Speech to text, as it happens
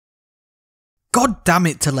God damn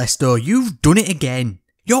it, Telesto, you've done it again.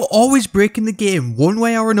 You're always breaking the game one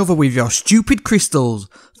way or another with your stupid crystals.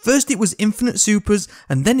 First it was infinite supers,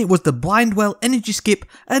 and then it was the blind well energy skip,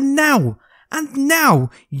 and now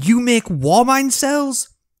you make Warmind Cells?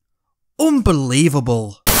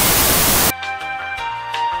 Unbelievable.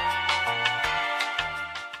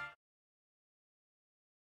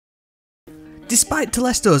 Despite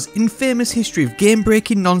Telesto's infamous history of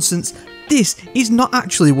game-breaking nonsense, this is not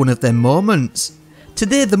actually one of their moments.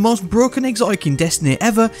 Today, the most broken exotic in Destiny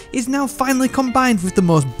ever is now finally combined with the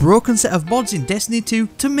most broken set of mods in Destiny 2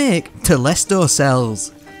 to make Telesto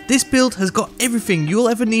cells. This build has got everything you'll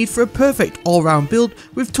ever need for a perfect all-round build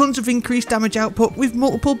with tons of increased damage output with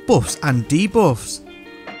multiple buffs and debuffs.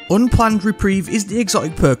 Unplanned Reprieve is the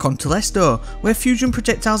exotic perk on Telesto, where fusion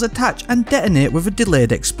projectiles attach and detonate with a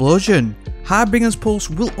delayed explosion. Harbinger's Pulse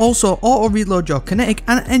will also auto-reload your kinetic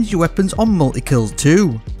and energy weapons on multi-kills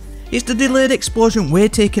too. It's the delayed explosion we're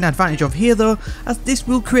taking advantage of here though, as this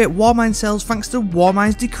will create Warmind Cells thanks to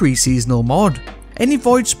Warminds Decree seasonal mod. Any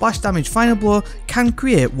void splash damage final blow can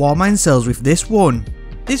create Warmind Cells with this one.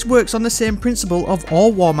 This works on the same principle of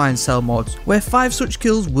all Warmind Cell mods, where 5 such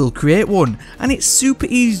kills will create one, and it's super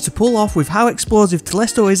easy to pull off with how explosive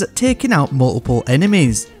Telesto is at taking out multiple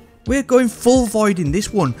enemies. We're going full void in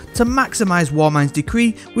this one to maximise Warmind's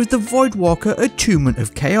Decree with the Void Walker Attunement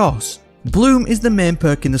of Chaos. Bloom is the main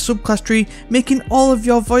perk in the subclass tree, making all of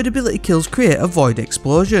your void ability kills create a void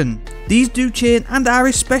explosion. These do chain and are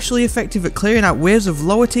especially effective at clearing out waves of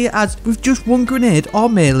lower tier adds with just one grenade or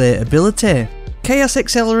melee ability. Chaos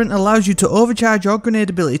Accelerant allows you to overcharge your grenade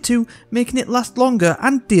ability too, making it last longer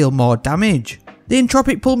and deal more damage. The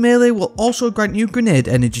Entropic Pull melee will also grant you grenade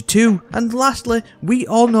energy too, and lastly, we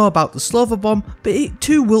all know about the Slover Bomb, but it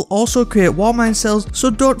too will also create Warmind Cells, so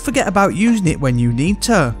don't forget about using it when you need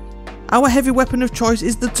to. Our heavy weapon of choice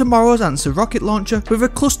is the Tomorrow's Answer rocket launcher with a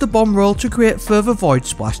cluster bomb roll to create further void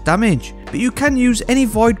splash damage, but you can use any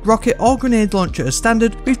void rocket or grenade launcher as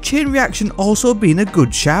standard, with chain reaction also being a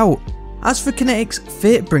good shout. As for kinetics,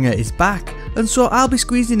 Fatebringer is back, and so I'll be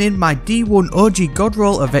squeezing in my D1 OG god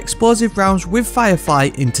roll of explosive rounds with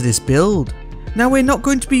Firefly into this build. Now we're not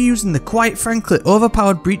going to be using the quite frankly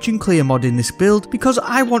overpowered Breach and Clear mod in this build because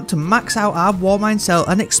I want to max out our Warmind Cell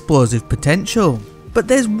and explosive potential. But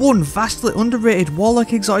there's one vastly underrated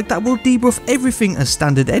Warlock exotic that will debuff everything as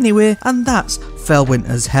standard anyway, and that's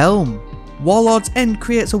Felwinter's Helm. Warlord's End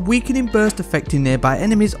creates a weakening burst affecting nearby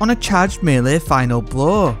enemies on a charged melee final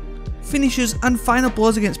blow. Finishes and final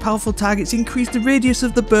blows against powerful targets increase the radius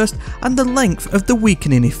of the burst and the length of the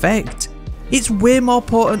weakening effect. It's way more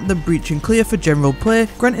potent than Breach and Clear for general play,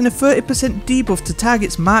 granting a 30% debuff to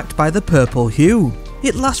targets marked by the purple hue.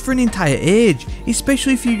 It lasts for an entire age,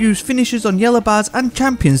 especially if you use finishes on yellow bars and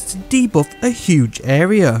champions to debuff a huge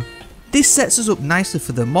area. This sets us up nicely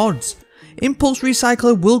for the mods. Impulse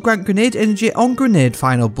Recycler will grant grenade energy on grenade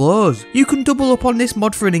final blows. You can double up on this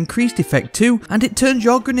mod for an increased effect too, and it turns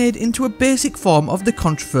your grenade into a basic form of the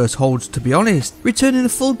Controverse holds to be honest, returning a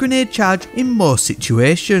full grenade charge in most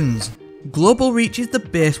situations. Global Reach is the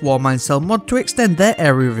base Warmind Cell mod to extend their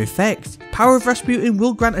area of effect. Power of Rasputin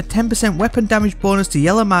will grant a 10% weapon damage bonus to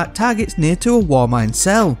yellow marked targets near to a Warmind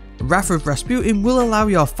Cell. Wrath of Rasputin will allow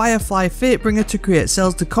your Firefly Fatebringer to create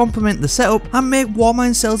cells to complement the setup and make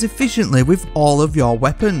Warmind Cells efficiently with all of your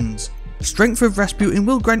weapons. Strength of Rasputin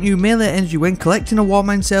will grant you melee energy when collecting a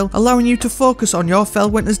Warmind Cell, allowing you to focus on your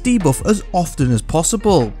Felwinter's debuff as often as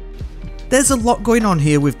possible. There's a lot going on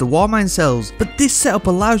here with the Warmind Cells, but this setup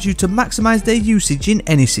allows you to maximise their usage in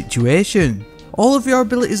any situation. All of your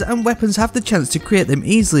abilities and weapons have the chance to create them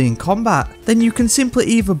easily in combat, then you can simply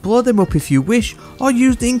either blow them up if you wish, or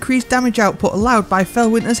use the increased damage output allowed by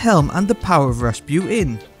Felwinter's Helm and the Power of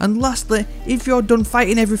Rasputin. And lastly, if you're done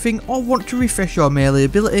fighting everything or want to refresh your melee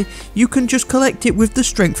ability, you can just collect it with the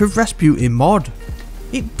Strength of Rasputin mod.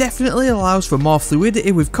 It definitely allows for more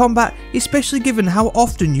fluidity with combat, especially given how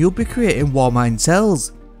often you'll be creating Warmind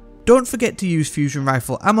Cells. Don't forget to use Fusion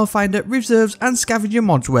Rifle Ammo Finder, Reserves and Scavenger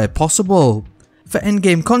mods where possible. For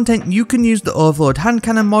endgame content, you can use the Overload Hand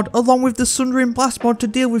Cannon mod along with the Sundering Blast mod to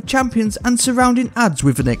deal with champions and surrounding adds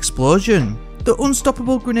with an explosion. The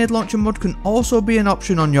Unstoppable Grenade Launcher mod can also be an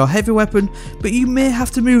option on your heavy weapon, but you may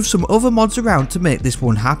have to move some other mods around to make this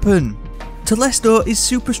one happen. Telesto is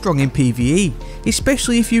super strong in PvE,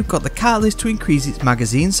 especially if you've got the catalyst to increase its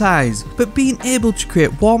magazine size, but being able to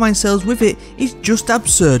create Warmind Cells with it is just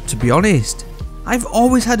absurd to be honest. I've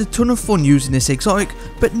always had a ton of fun using this exotic,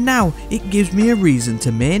 but now it gives me a reason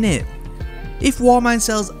to main it. If Warmind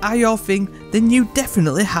Cells are your thing, then you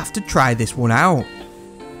definitely have to try this one out.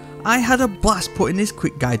 I had a blast putting this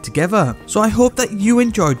quick guide together, so I hope that you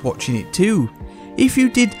enjoyed watching it too. If you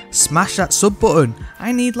did smash that sub button,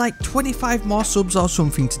 I need like 25 more subs or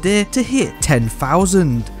something today to hit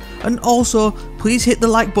 10,000. And also, please hit the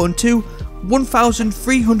like button too.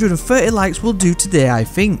 1,330 likes will do today, I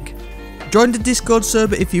think. Join the Discord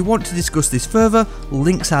server if you want to discuss this further,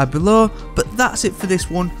 links are below, but that's it for this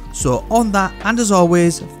one. So on that, and as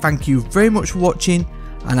always, thank you very much for watching,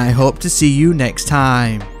 and I hope to see you next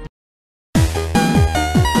time.